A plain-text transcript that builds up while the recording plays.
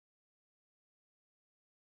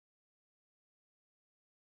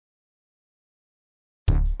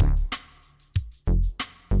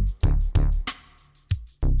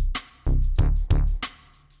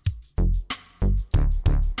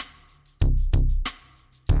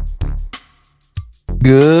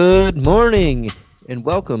Good morning and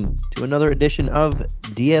welcome to another edition of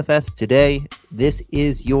DFS Today. This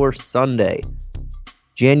is your Sunday,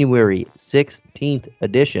 January 16th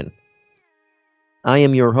edition. I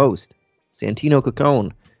am your host, Santino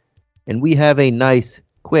Cacone, and we have a nice,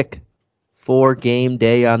 quick 4-game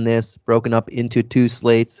day on this, broken up into 2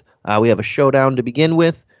 slates. We have a showdown to begin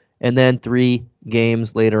with, and then 3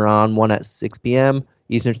 games later on, 1 at 6 p.m.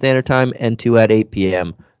 Eastern Standard Time and 2 at 8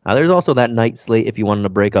 p.m. There's also that night slate if you wanted to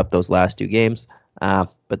break up those last 2 games.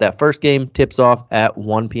 But that first game tips off at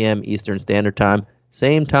 1 p.m. Eastern Standard Time,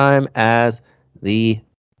 same time as the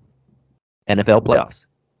NFL playoffs.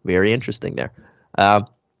 Very interesting there. Without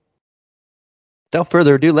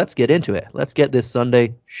further ado, let's get into it. Let's get this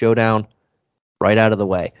Sunday showdown right out of the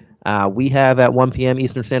way. We have at 1 p.m.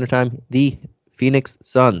 Eastern Standard Time the Phoenix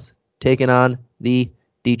Suns taking on the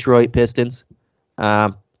Detroit Pistons.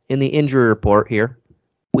 In the injury report here,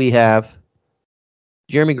 we have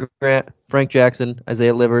Jeremy Grant, Frank Jackson,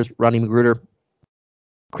 Isaiah Livers, Ronnie Magruder,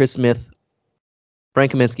 Chris Smith,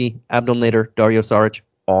 Frank Kaminsky, Abdul Nader, Dario Saric,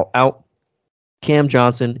 all out. Cam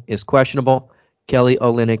Johnson is questionable. Kelly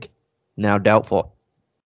Olynyk now doubtful.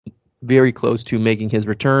 Very close to making his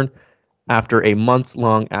return after a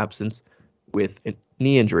months-long absence with a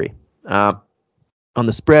knee injury. On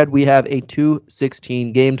the spread, we have a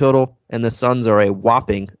 216 game total, and the Suns are a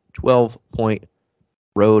whopping 12-point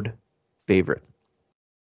road favorite.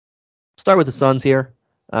 Start with the Suns here.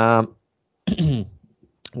 Looking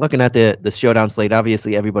at the showdown slate,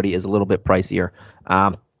 obviously everybody is a little bit pricier.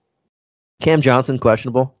 Cam Johnson,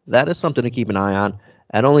 questionable. That is something to keep an eye on.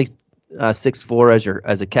 At only 6'4"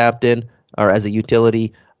 as a captain or as a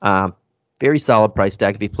utility, very solid price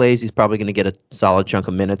tag. If he plays, he's probably going to get a solid chunk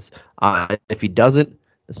of minutes. If he doesn't,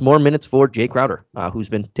 there's more minutes for Jay Crowder, who's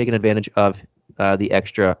been taking advantage of the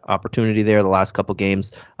extra opportunity there the last couple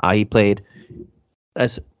games. He played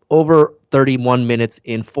as over 31 minutes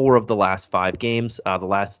in 4 of the last 5 games. The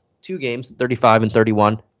last 2 games, 35 and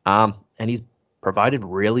 31. And he's provided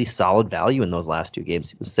really solid value in those last 2 games.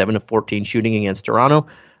 He was 7 of 14 shooting against Toronto.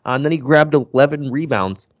 And then he grabbed 11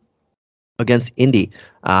 rebounds against Indy.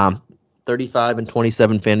 35 and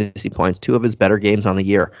 27 fantasy points, 2 of his better games on the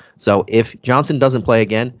year. So if Johnson doesn't play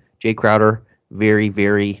again, Jay Crowder, very,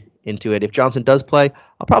 very into it. If Johnson does play,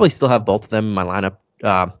 I'll probably still have both of them in my lineup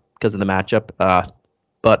because of the matchup.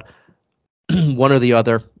 But one or the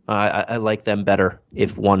other, I like them better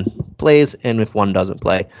if one plays and if one doesn't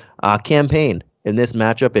play. Campaign in this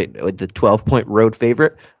matchup, with the 12-point road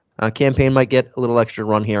favorite, Campaign might get a little extra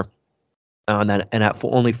run here. And at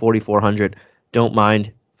only 4,400, don't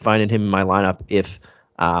mind finding him in my lineup if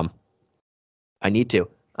I need to.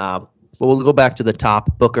 But we'll go back to the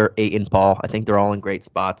top. Booker, Ayton, Paul. I think they're all in great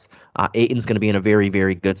spots. Ayton's going to be in a very,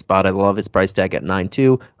 very good spot. I love his price tag at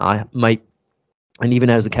 9.2. And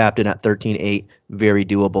even as a captain at 13.8, very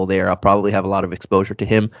doable there. I'll probably have a lot of exposure to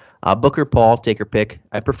him. Booker, Paul, take your pick.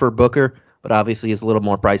 I prefer Booker, but obviously he's a little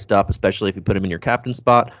more priced up, especially if you put him in your captain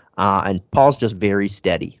spot. And Paul's just very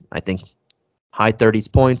steady. I think high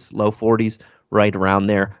 30s points, low 40s, right around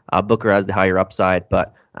there. Booker has the higher upside,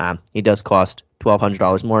 but he does cost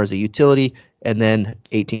 $1,200 more as a utility and then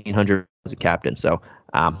 $1,800 as a captain. So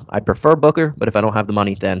I prefer Booker, but if I don't have the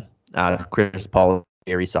money, then Chris Paul is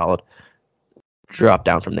very solid. Drop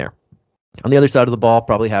down from there. On the other side of the ball,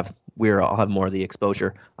 I'll have more of the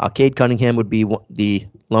exposure. Cade Cunningham would be the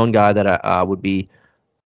lone guy that would be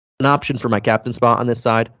an option for my captain spot on this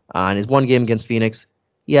side. In his 1 game against Phoenix,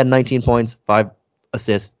 he had 19 points, 5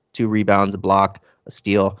 assists, 2 rebounds, a block, a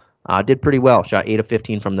steal. Did pretty well. Shot 8 of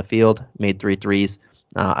 15 from the field, made 3 threes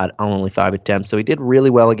on only 5 attempts. So he did really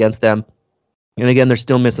well against them. And again, they're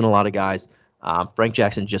still missing a lot of guys. Frank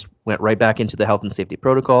Jackson just went right back into the health and safety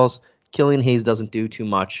protocols. Killian Hayes doesn't do too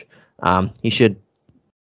much. He should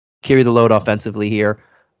carry the load offensively here.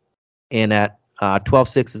 And at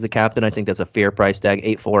 12.6 as a captain, I think that's a fair price tag.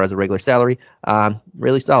 8.4 as a regular salary.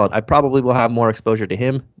 Really solid. I probably will have more exposure to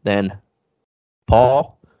him than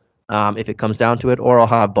Paul if it comes down to it, or I'll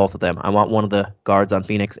have both of them. I want one of the guards on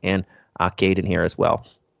Phoenix and Cade in here as well.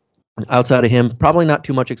 Outside of him, probably not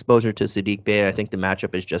too much exposure to Sadiq Bey. I think the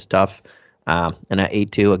matchup is just tough. And at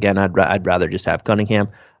 8.2, again, I'd rather just have Cunningham.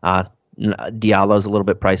 Diallo's a little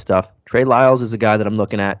bit priced tough. Trey Lyles is a guy that I'm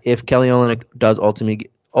looking at. If Kelly Olynyk does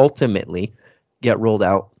ultimately get ruled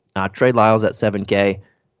out, Trey Lyles at 7K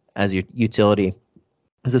as your utility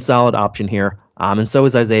is a solid option here. And so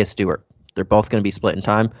is Isaiah Stewart. They're both going to be split in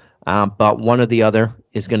time, but one or the other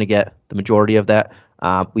is going to get the majority of that.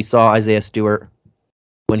 We saw Isaiah Stewart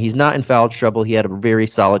when he's not in foul trouble. He had a very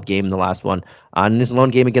solid game in the last one. In his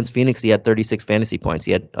lone game against Phoenix, he had 36 fantasy points.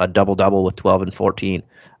 He had a double-double with 12 and 14.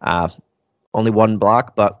 only one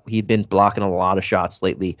block, but he'd been blocking a lot of shots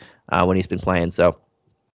lately when he's been playing. So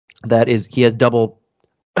he has doubled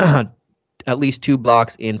at least 2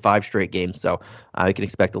 blocks in 5 straight games. So we can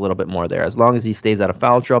expect a little bit more there. As long as he stays out of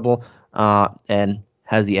foul trouble and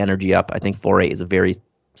has the energy up, I think 4.8 is a very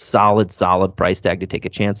solid price tag to take a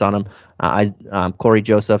chance on him. Corey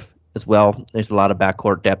Joseph as well. There's a lot of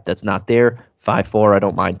backcourt depth that's not there. 5.4, I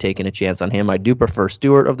don't mind taking a chance on him. I do prefer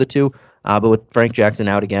Stewart of the two, but with Frank Jackson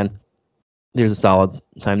out again, there's a solid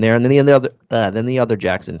time there. And then the other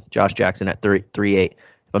Jackson, Josh Jackson at 3.8. If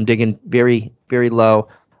I'm digging very, very low,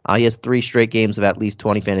 he has 3 straight games of at least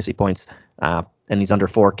 20 fantasy points, and he's under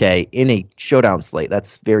 4K in a showdown slate.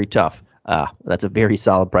 That's very tough. That's a very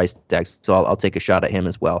solid price tag, so I'll take a shot at him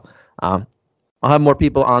as well. I'll have more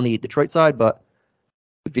people on the Detroit side, but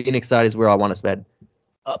the Phoenix side is where I want to spend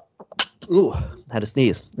up. Ooh, had a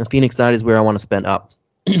sneeze. The Phoenix side is where I want to spend up.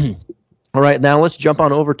 All right, now let's jump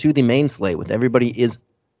on over to the main slate, what everybody is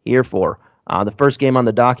here for. The first game on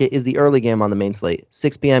the docket is the early game on the main slate,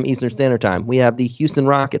 6 p.m. Eastern Standard Time. We have the Houston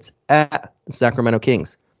Rockets at the Sacramento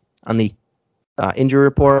Kings. On the injury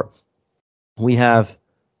report, we have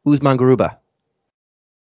Usman Garuba,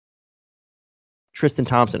 Tristan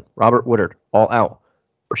Thompson, Robert Woodard, all out.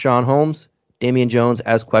 Rashawn Holmes, Damian Jones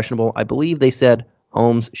as questionable. I believe they said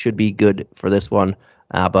Holmes should be good for this one,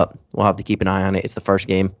 but we'll have to keep an eye on it. It's the first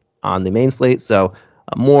game on the main slate, so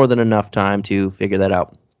more than enough time to figure that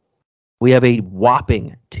out. We have a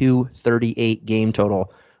whopping 238 game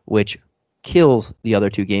total, which kills the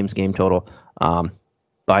other 2 games game total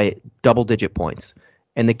by double-digit points.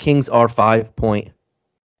 And the Kings are 5-point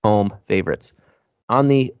home favorites. On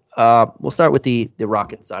the we'll start with the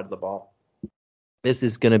Rocket side of the ball. This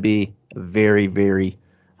is going to be a very, very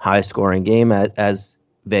high-scoring game, as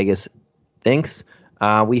Vegas thinks.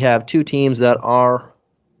 We have 2 teams that are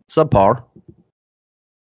subpar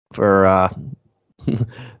for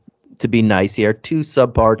to be nice here. 2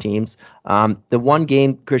 subpar teams. The one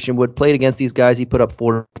game Christian Wood played against these guys, he put up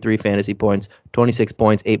 43 fantasy points, 26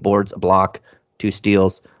 points, 8 boards, a block, 2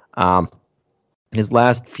 steals. His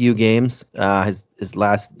last few games, his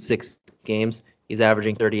last 6 games, he's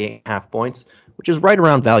averaging 38.5 points, which is right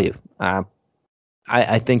around value.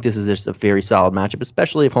 I think this is just a very solid matchup,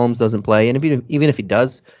 especially if Holmes doesn't play. And even if he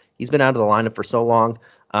does, he's been out of the lineup for so long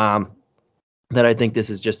that I think this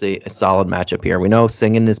is just a solid matchup here. We know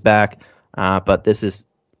Singin is back, but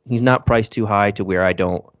he's not priced too high to where I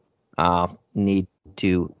don't need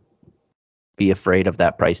to be afraid of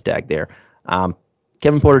that price tag there.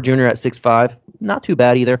 Kevin Porter Jr. at 6'5", not too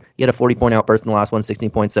bad either. He had a 40-point outburst in the last one,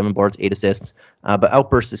 16.7 boards, 8 assists. But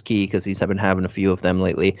outburst is key because he's been having a few of them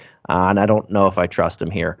lately, and I don't know if I trust him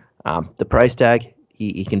here. The price tag,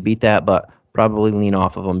 he can beat that, but probably lean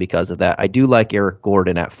off of him because of that. I do like Eric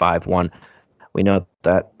Gordon at 5'1". We know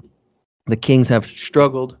that the Kings have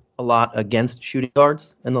struggled a lot against shooting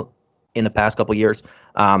guards in the past couple years.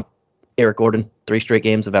 Eric Gordon, 3 straight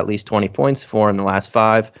games of at least 20 points, 4 in the last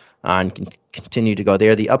 5, and can continue to go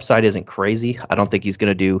there. The upside isn't crazy. I don't think he's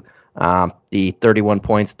going to do the 31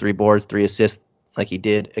 points, 3 boards, 3 assists like he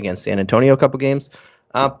did against San Antonio a couple games.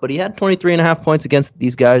 But he had 23.5 points against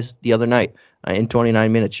these guys the other night in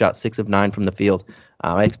 29 minutes, shot 6 of 9 from the field.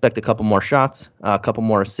 I expect a couple more shots, a couple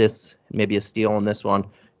more assists, maybe a steal in this one,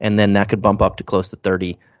 and then that could bump up to close to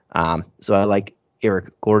 30. So I like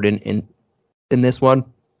Eric Gordon in this one.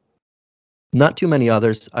 Not too many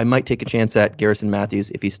others. I might take a chance at Garrison Matthews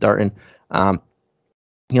if he's starting.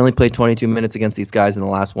 He only played 22 minutes against these guys in the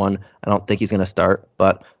last one. I don't think he's going to start,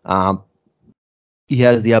 but he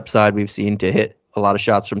has the upside we've seen to hit a lot of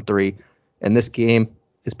shots from 3. And this game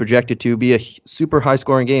is projected to be a super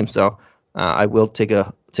high-scoring game, so I will take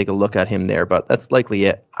a look at him there, but that's likely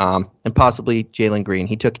it. And possibly Jalen Green.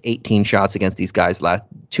 He took 18 shots against these guys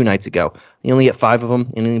 2 nights ago. He only hit 5 of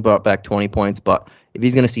them, and he brought back 20 points, but if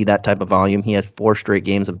he's going to see that type of volume, he has 4 straight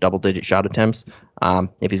games of double-digit shot attempts.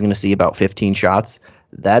 If he's going to see about 15 shots,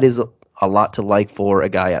 that is a lot to like for a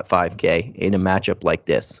guy at 5K in a matchup like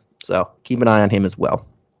this. So keep an eye on him as well.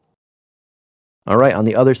 All right, on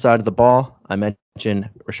the other side of the ball, I mentioned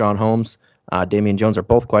Rashawn Holmes, Damian Jones are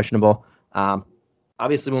both questionable.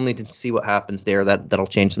 Obviously, we'll need to see what happens there. That'll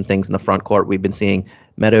change some things in the front court. We've been seeing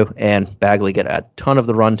Meadow and Bagley get a ton of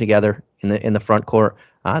the run together in the front court.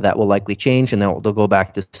 That will likely change, and they'll go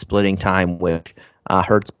back to splitting time, which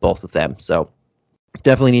hurts both of them. So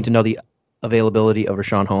definitely need to know the availability of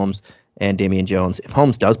Rashawn Holmes and Damian Jones. If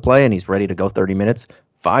Holmes does play and he's ready to go 30 minutes,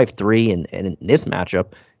 5'3", and in this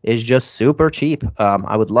matchup is just super cheap.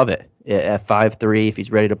 I would love it. At 5'3", if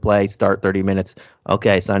he's ready to play, start 30 minutes,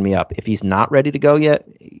 okay, sign me up. If he's not ready to go yet,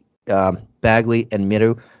 Bagley and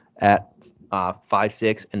Miru at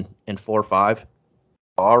 5-6 and 4-5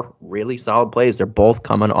 are really solid plays. They're both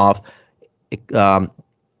coming off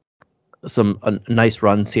some nice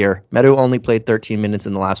runs here. Meadow only played 13 minutes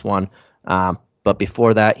in the last one, but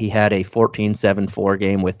before that, he had a 14-7-4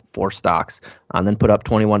 game with 4 stocks, and then put up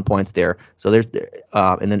 21 points there. So there's,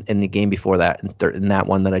 and then in the game before that, in that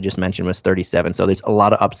one that I just mentioned was 37. So there's a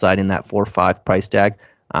lot of upside in that 4-5 price tag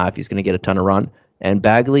if he's going to get a ton of run. And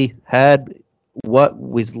Bagley had what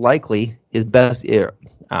was likely his best,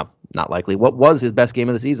 not likely, what was his best game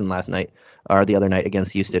of the season last night, or the other night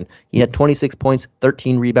against Houston. He had 26 points,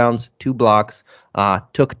 13 rebounds, 2 blocks,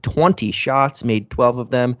 took 20 shots, made 12 of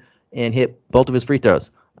them, and hit both of his free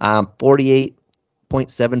throws.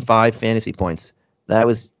 48.75 fantasy points. That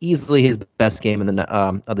was easily his best game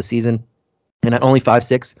of the season. And at only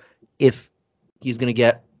 5-6, if he's going to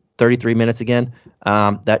get 33 minutes again,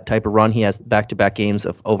 that type of run, he has back-to-back games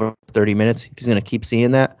of over 30 minutes. If he's going to keep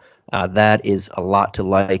seeing that, that is a lot to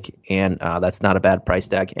like, and that's not a bad price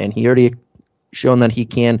tag. And he already shown that he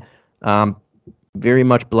can very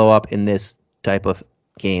much blow up in this type of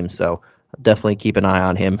game. So definitely keep an eye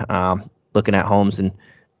on him. Looking at Holmes and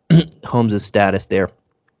Holmes' status there.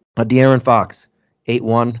 De'Aaron Fox,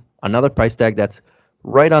 8-1, another price tag that's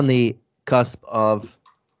right on the cusp of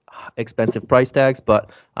expensive price tags, but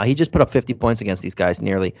he just put up 50 points against these guys,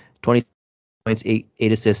 nearly 20 points, 8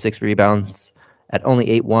 assists, 6 rebounds. At only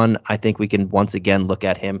 8-1, I think we can once again look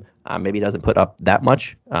at him. Maybe he doesn't put up that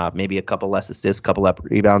much, maybe a couple less assists, couple up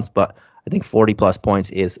rebounds, but I think 40-plus points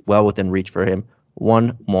is well within reach for him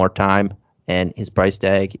one more time, and his price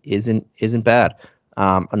tag isn't bad.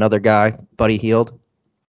 Another guy, Buddy Hield,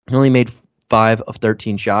 only made 5 of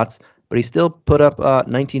 13 shots, but he still put up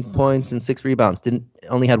 19 points and 6 rebounds.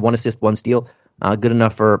 Only had 1 assist, 1 steal. Good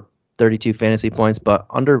enough for 32 fantasy points, but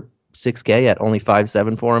under 6K at only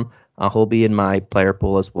 5.7 for him. He'll be in my player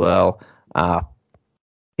pool as well.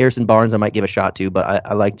 Harrison Barnes I might give a shot to, but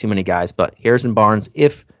I like too many guys. But Harrison Barnes,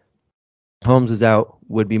 if Holmes is out,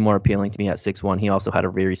 would be more appealing to me at 6-1. He also had a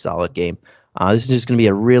very solid game. This is just going to be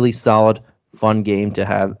a really solid, fun game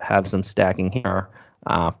to have some stacking here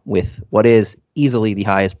with what is easily the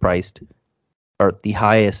highest priced or the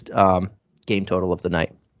highest game total of the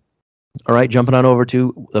night. All right, jumping on over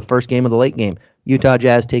to the first game of the late game. Utah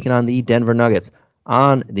Jazz taking on the Denver Nuggets.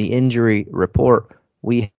 On the injury report,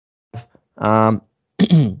 we have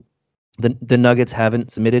the Nuggets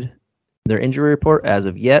haven't submitted their injury report as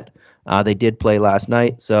of yet. They did play last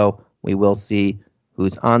night, so we will see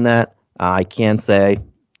who's on that. I can say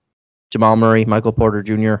Jamal Murray, Michael Porter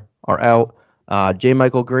Jr. are out. J.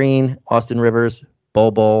 Michael Green, Austin Rivers,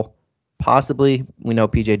 Bol, possibly. We know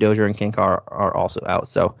PJ Dozier and King Carr are also out.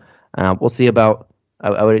 So we'll see about,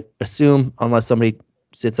 I would assume, unless somebody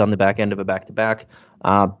sits on the back end of a back-to-back,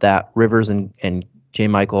 that Rivers and J.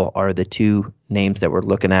 Michael are the 2 names that we're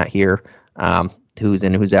looking at here, who's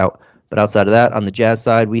in, who's out. But outside of that, on the Jazz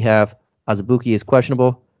side, we have Azubuike is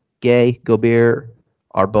questionable. Gay, Gobert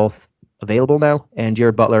are both available now, and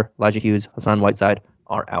Jared Butler, Elijah Hughes, Hassan Whiteside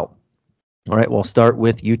are out. All right, we'll start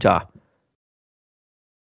with Utah.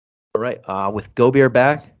 All right, with Gobert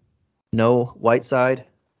back, no Whiteside,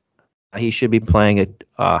 he should be playing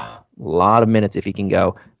a lot of minutes if he can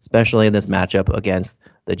go, especially in this matchup against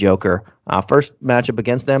the Joker. First matchup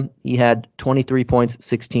against them, he had 23 points,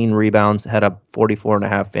 16 rebounds, had up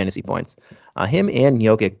 44.5 fantasy points. Him and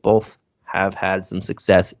Jokic both have had some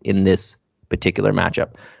success in this particular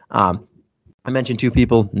matchup. I mentioned 2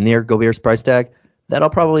 people near Gobert's price tag that I'll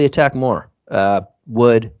probably attack more.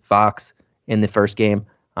 Wood, Fox in the first game.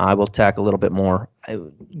 I will attack a little bit more.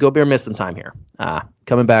 Gobert missed some time here.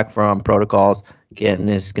 Coming back from protocols, getting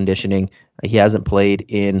his conditioning. He hasn't played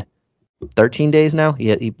in 13 days now.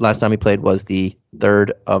 He last time he played was the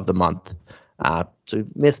 3rd of the month. So he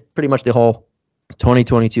missed pretty much the whole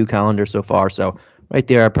 2022 calendar so far. So right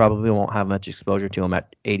there, I probably won't have much exposure to him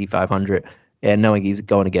at 8,500, and knowing he's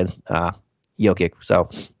going against Jokic. So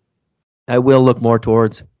I will look more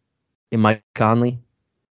towards Mike Conley,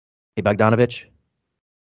 Bogdanovich.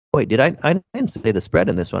 Wait, did I didn't say the spread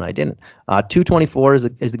in this one. I didn't. 224 is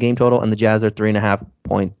the game total, and the Jazz are 3.5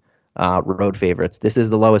 point road favorites. This is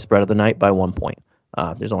the lowest spread of the night by 1 point.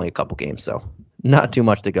 There's only a couple games, so not too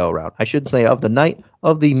much to go around. I should say of the night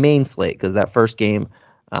of the main slate, because that first game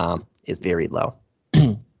is very low.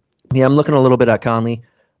 Yeah, I'm looking a little bit at Conley,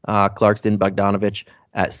 Clarkson, Bogdanovich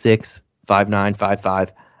at 6, 5'9",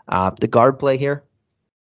 5'5". The guard play here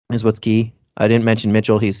is what's key. I didn't mention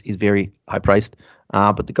Mitchell. He's very high priced.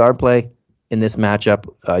 But the guard play in this matchup,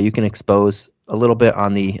 you can expose a little bit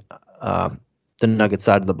on the Nuggets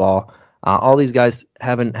side of the ball. All these guys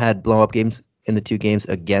haven't had blow-up games in the 2 games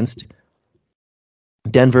against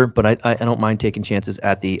Denver, but I don't mind taking chances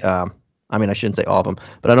at the. I mean, I shouldn't say all of them,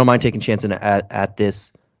 but I don't mind taking chances at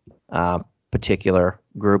this particular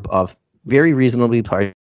group of very reasonably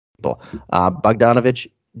priced people. Bogdanovich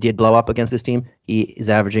did blow up against this team. He is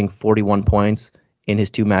averaging 41 points in his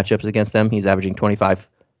 2 matchups against them. He's averaging 25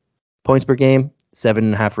 points per game,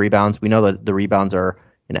 7.5 rebounds. We know that the rebounds are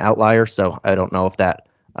an outlier, so I don't know if that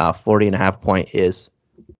 40.5 point is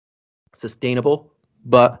sustainable,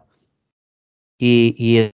 but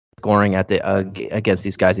he is scoring at the against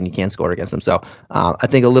these guys, and you can't score against them. So I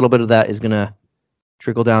think a little bit of that is going to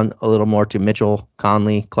trickle down a little more to Mitchell,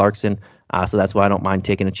 Conley, Clarkson. So that's why I don't mind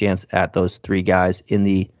taking a chance at those 3 guys in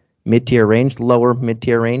the mid-tier range, lower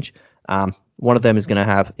mid-tier range. One of them is going to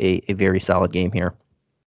have a very solid game here.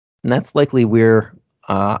 And that's likely where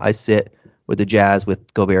I sit with the Jazz,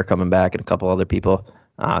 with Gobert coming back and a couple other people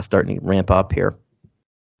starting to ramp up here.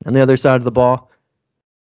 On the other side of the ball,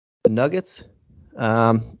 the Nuggets.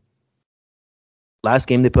 Last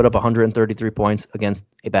game they put up 133 points against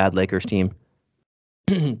a bad Lakers team,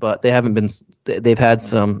 but they've had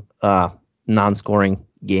some non-scoring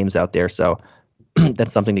games out there, so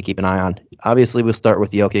that's something to keep an eye on. Obviously, we'll start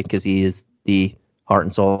with Jokic because he is the heart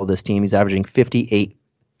and soul of this team. He's averaging 58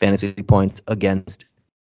 fantasy points against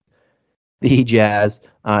the Jazz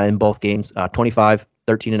in both games, 25,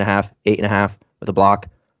 13.5, 8.5 with a block.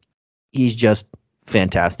 He's just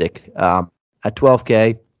fantastic. At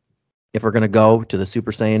 12K, if we're going to go to the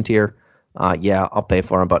Super Saiyan tier, yeah, I'll pay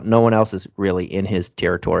for him, but no one else is really in his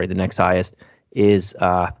territory. The next highest is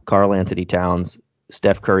Karl Anthony Towns.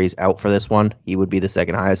 Steph Curry's out for this one. He would be the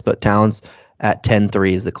second highest, but Towns at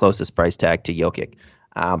 10.3 is the closest price tag to Jokic.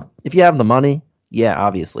 If you have the money, yeah,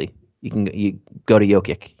 obviously you go to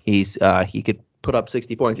Jokic. He could put up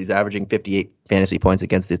 60 points. He's averaging 58 fantasy points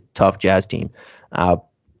against this tough Jazz team.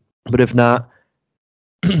 But if not,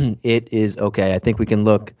 it is okay. I think we can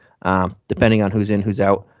look, depending on who's in, who's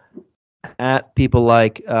out, at people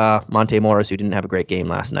like Monte Morris, who didn't have a great game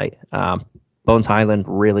last night. Bones Highland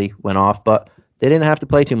really went off, but they didn't have to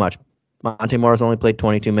play too much. Monte Morris only played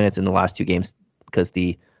 22 minutes in the last 2 games because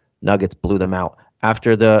the Nuggets blew them out.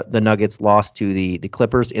 After the Nuggets lost to the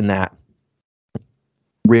Clippers in that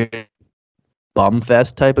bum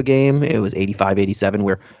fest type of game, it was 85-87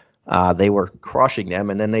 where they were crushing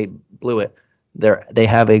them, and then they blew it. They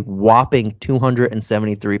have a whopping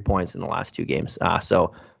 273 points in the last 2 games.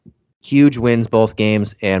 So huge wins both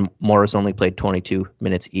games, and Morris only played 22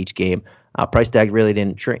 minutes each game. Price tag really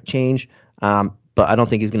didn't change, but I don't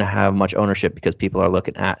think he's going to have much ownership because people are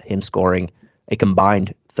looking at him scoring a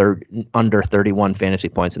combined under 31 fantasy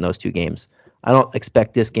points in those 2 games. I don't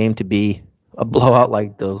expect this game to be a blowout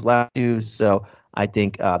like those last 2, so I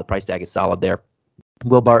think the price tag is solid there.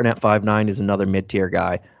 Will Barton at 5'9" is another mid-tier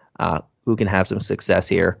guy who can have some success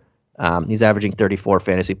here. He's averaging 34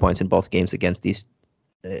 fantasy points in both games against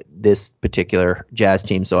this particular Jazz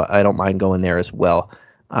team, so I don't mind going there as well.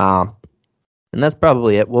 And that's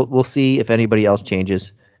probably it. We'll see if anybody else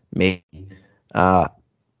changes. Maybe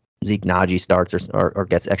Zeke Naji starts or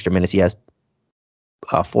gets extra minutes. He has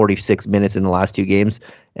 46 minutes in the last 2 games,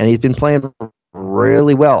 and he's been playing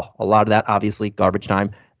really well. A lot of that, obviously, garbage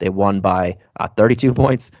time. They won by 32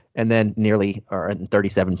 points and then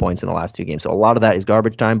 37 points in the last 2 games. So a lot of that is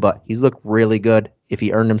garbage time, but he's looked really good. If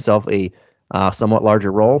he earned himself a somewhat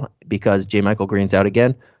larger role because J. Michael Green's out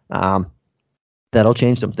again, that'll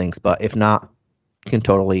change some things. But if not, you can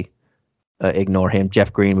totally ignore him.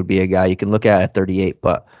 Jeff Green would be a guy you can look at 38,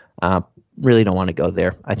 but really don't want to go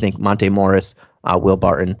there. I think Monte Morris, Will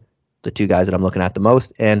Barton, the 2 guys that I'm looking at the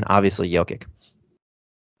most, and obviously Jokic.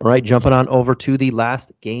 All right, jumping on over to the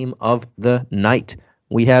last game of the night.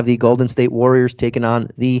 We have the Golden State Warriors taking on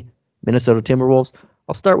the Minnesota Timberwolves.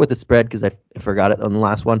 I'll start with the spread because I forgot it on the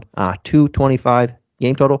last one. 225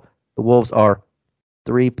 game total. The Wolves are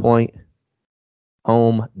 3-point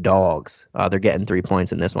home dogs. They're getting 3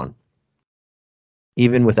 points in this one,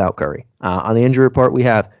 even without Curry. On the injury report, we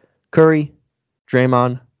have Curry,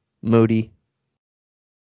 Draymond, Moody,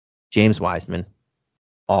 James Wiseman,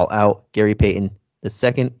 all out. Gary Payton, the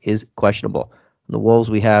second, is questionable. On the Wolves,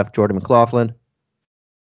 we have Jordan McLaughlin,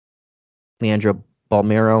 Leandro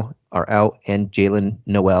Balmero are out, and Jalen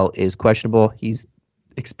Noel is questionable. He's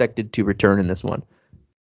expected to return in this one.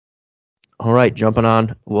 All right, jumping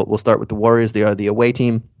on. We'll start with the Warriors. They are the away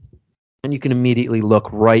team, and you can immediately look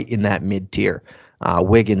right in that mid-tier.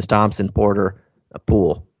 Wiggins, Thompson, Porter,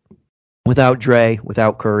 Poole. Without Dre,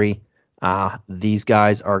 without Curry, these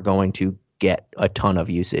guys are going to get a ton of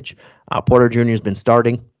usage. Porter Jr. has been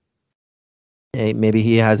starting. Maybe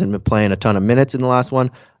he hasn't been playing a ton of minutes in the last one,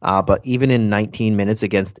 but even in 19 minutes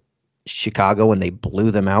against Chicago when they blew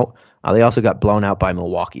them out, They also got blown out by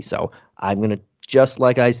Milwaukee. So I'm going to, just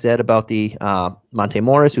like I said about the Monte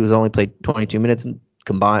Morris, who has only played 22 minutes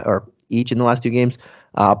combined or each in the last two games,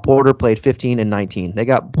 Porter played 15 and 19. They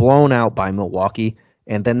got blown out by Milwaukee,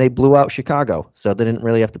 and then they blew out Chicago, so they didn't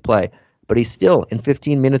really have to play. But he still, in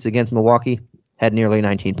 15 minutes against Milwaukee, had nearly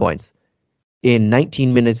 19 points. In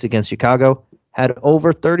 19 minutes against Chicago, had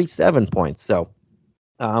over 37 points. So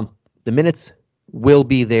the minutes will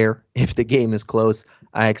be there if the game is close.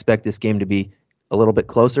 I expect this game to be a little bit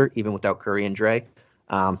closer, even without Curry and Dre.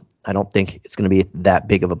 I don't think it's going to be that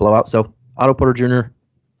big of a blowout. So Otto Porter Jr.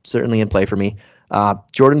 certainly in play for me.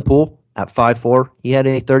 Jordan Poole at 5'4", he had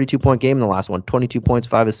a 32-point game in the last one, 22 points,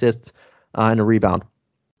 5 assists, and a rebound.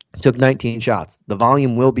 Took 19 shots. The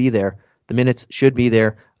volume will be there. The minutes should be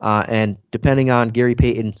there. And depending on Gary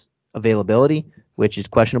Payton's availability, which is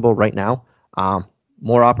questionable right now,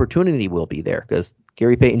 more opportunity will be there because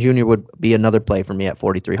Gary Payton Jr. would be another play for me at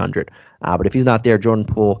 4,300. But if he's not there, Jordan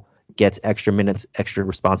Poole gets extra minutes, extra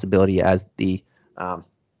responsibility as the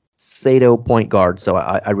Sato point guard. So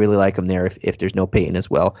I really like him there if there's no Payton as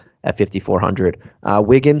well at 5,400.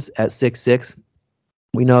 Wiggins at 6'6".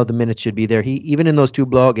 We know the minutes should be there. He even in those two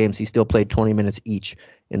blowout games, he still played 20 minutes each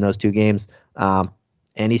in those two games.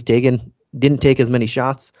 And he's didn't take as many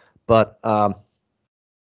shots, but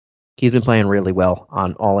he's been playing really well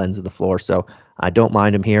on all ends of the floor. So I don't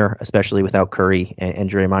mind him here, especially without Curry and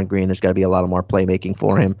Draymond Green. There's got to be a lot of more playmaking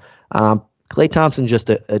for him. Klay Thompson's just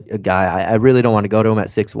a guy. I really don't want to go to him at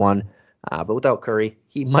 6'1", but without Curry,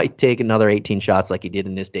 he might take another 18 shots like he did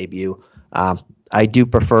in his debut. I do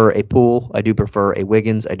prefer a Poole. I do prefer a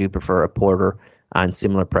Wiggins. I do prefer a Porter on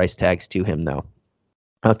similar price tags to him, though.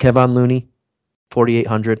 Kevon Looney,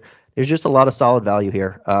 4,800. There's just a lot of solid value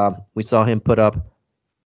here. We saw him put up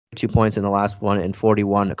 2 points in the last one and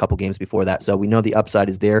 41 a couple games before that. So we know the upside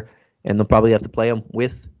is there, and they'll probably have to play him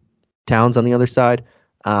with Towns on the other side.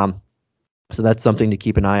 So that's something to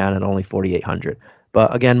keep an eye on at only 4,800.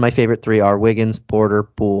 But again, my favorite three are Wiggins, Porter,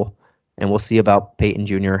 Poole, and we'll see about Payton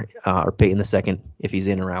Jr. Or Payton II if he's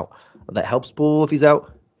in or out. That helps Poole if he's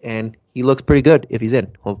out, and he looks pretty good if he's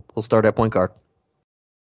in. He'll start at point guard.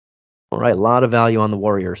 All right, a lot of value on the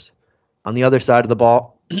Warriors. On the other side of the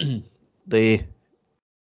ball, the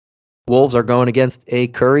Wolves are going against a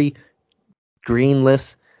Curry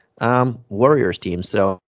greenless Warriors team.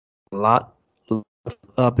 So a lot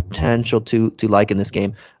of potential to like in this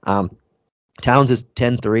game. Towns is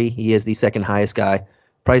 10-3. He is the second highest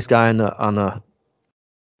price guy on the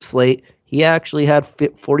slate. He actually had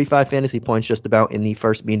 45 fantasy points just about in the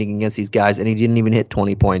first meeting against these guys, and he didn't even hit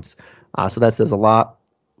 20 points. So that says a lot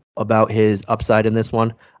about his upside in this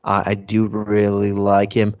one. I do really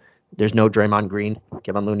like him. There's no Draymond Green.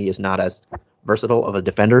 Kevon Looney is not as versatile of a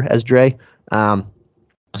defender as Dre.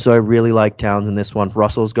 So I really like Towns in this one.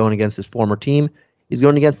 Russell's going against his former team. He's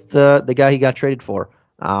going against the guy he got traded for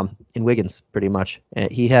in Wiggins, pretty much.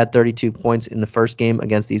 He had 32 points in the first game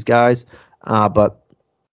against these guys, but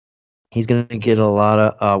he's going to get a lot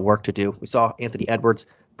of work to do. We saw Anthony Edwards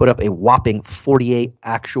put up a whopping 48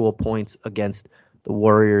 actual points against the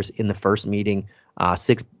Warriors in the first meeting,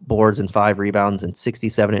 6 boards and 5 rebounds and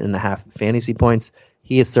 67.5 fantasy points.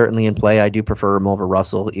 He is certainly in play. I do prefer him over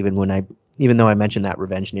Russell, even though I mentioned that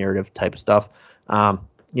revenge narrative type of stuff.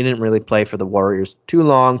 He didn't really play for the Warriors too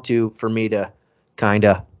long for me to kind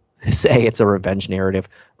of say it's a revenge narrative.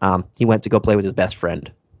 He went to go play with his best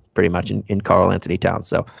friend, pretty much, in Karl Anthony Towns.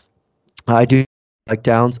 So I do like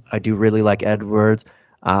Towns. I do really like Edwards.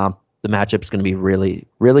 The matchup's going to be really,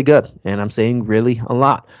 really good, and I'm saying really a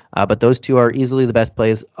lot. But those two are easily the best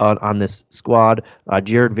plays on this squad.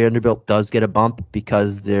 Jared Vanderbilt does get a bump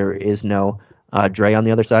because there is no Dre on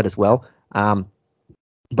the other side as well.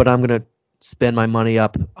 But I'm going to spend my money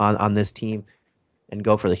up on this team and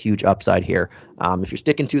go for the huge upside here. If you're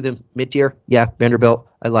sticking to the mid-tier, yeah, Vanderbilt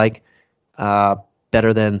I like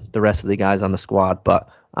better than the rest of the guys on the squad, but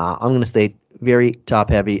I'm going to stay very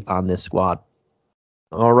top-heavy on this squad.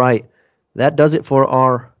 All right, that does it for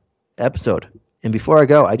our episode. And before I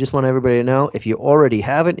go, I just want everybody to know, if you already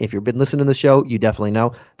haven't, if you've been listening to the show, you definitely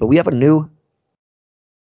know, but we have a new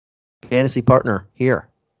fantasy partner here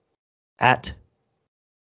at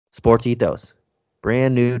Sports Ethos.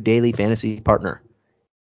 Brand new daily fantasy partner.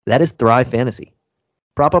 That is Thrive Fantasy.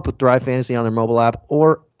 Prop up with Thrive Fantasy on their mobile app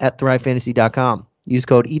or at thrivefantasy.com. Use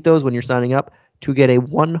code ETHOS when you're signing up to get a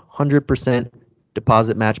 100%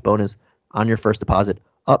 deposit match bonus on your first deposit,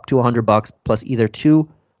 up to $100 plus either 2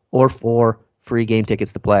 or 4 free game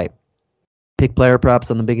tickets to play. Pick player props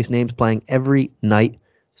on the biggest names playing every night.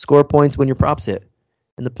 Score points when your props hit.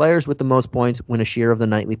 And the players with the most points win a share of the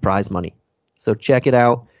nightly prize money. So check it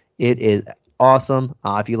out. It is awesome.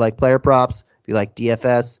 If you like player props, if you like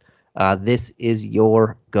DFS, this is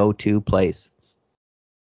your go-to place.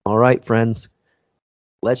 All right, friends,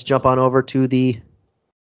 let's jump on over to the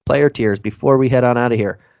player tiers before we head on out of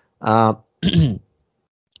here.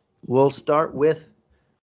 We'll start with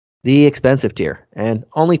the expensive tier, and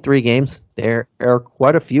only 3 games. There are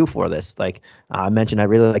quite a few for this. Like I mentioned, I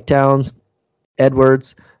really like Towns,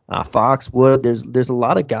 Edwards, Fox, Wood. There's a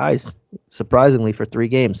lot of guys, surprisingly, for 3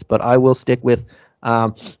 games, but I will stick with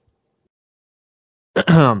Karl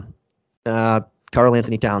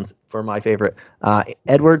Anthony Towns for my favorite.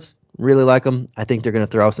 Edwards, really like him. I think they're going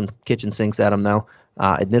to throw some kitchen sinks at him though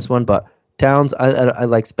in this one, but Towns, I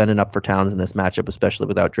like spending up for Towns in this matchup, especially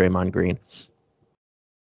without Draymond Green.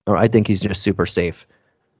 Or I think he's just super safe.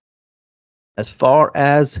 As far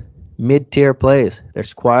as mid-tier plays,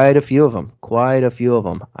 there's quite a few of them.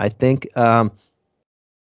 I think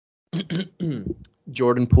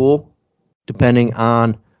Jordan Poole, depending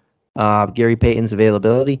on Gary Payton's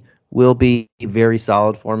availability, will be very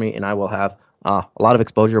solid for me, and I will have a lot of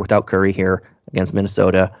exposure without Curry here against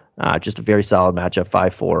Minnesota. Just a very solid matchup,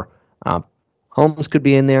 5-4. Holmes could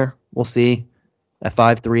be in there. We'll see. At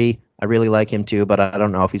 5-3, I really like him too, but I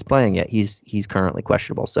don't know if he's playing yet. He's currently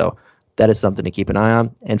questionable, so that is something to keep an eye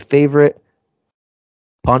on. And favorite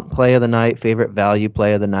punt play of the night, favorite value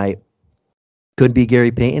play of the night could be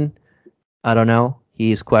Gary Payton. I don't know.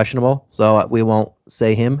 He's questionable, so we won't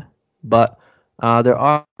say him. But there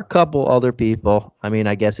are a couple other people. I mean,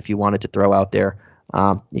 I guess if you wanted to throw out there,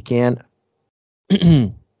 you can.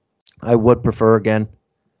 I would prefer, again,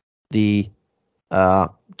 the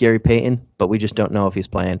Gary Payton, but we just don't know if he's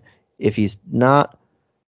playing. If he's not,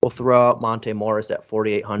 we'll throw out Monte Morris at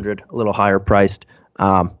 4,800, a little higher priced.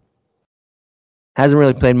 Hasn't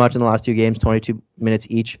really played much in the last 2 games, 22 minutes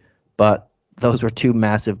each, but those were 2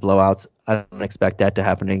 massive blowouts. I don't expect that to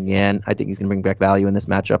happen again. I think he's going to bring back value in this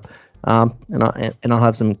matchup, and I'll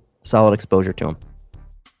have some solid exposure to him.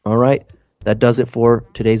 All right, that does it for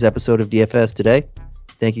today's episode of DFS Today.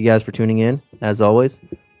 Thank you guys for tuning in. As always,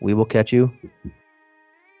 we will catch you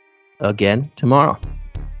again tomorrow.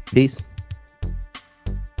 Peace.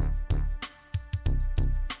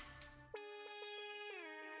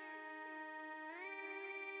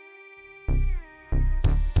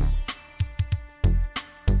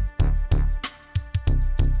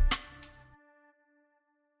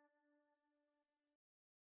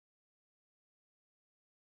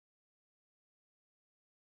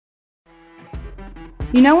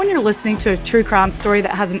 You know when you're listening to a true crime story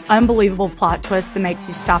that has an unbelievable plot twist that makes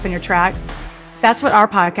you stop in your tracks? That's what our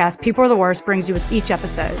podcast, People Are the Worst, brings you with each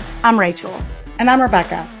episode. I'm Rachel. And I'm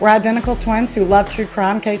Rebecca. We're identical twins who love true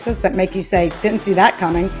crime cases that make you say, didn't see that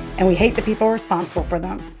coming, and we hate the people responsible for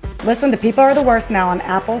them. Listen to People Are the Worst now on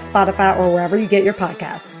Apple, Spotify, or wherever you get your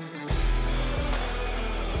podcasts.